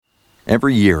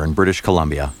Every year in British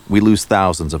Columbia, we lose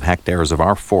thousands of hectares of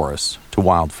our forests to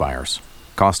wildfires,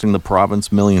 costing the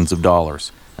province millions of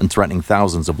dollars and threatening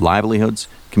thousands of livelihoods,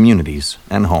 communities,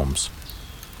 and homes.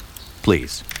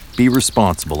 Please, be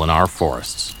responsible in our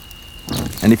forests.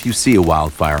 And if you see a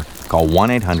wildfire, call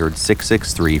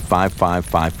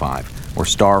 1-800-663-5555 or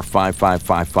star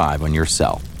 5555 on your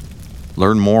cell.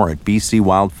 Learn more at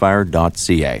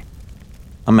bcwildfire.ca.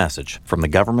 A message from the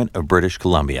Government of British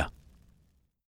Columbia.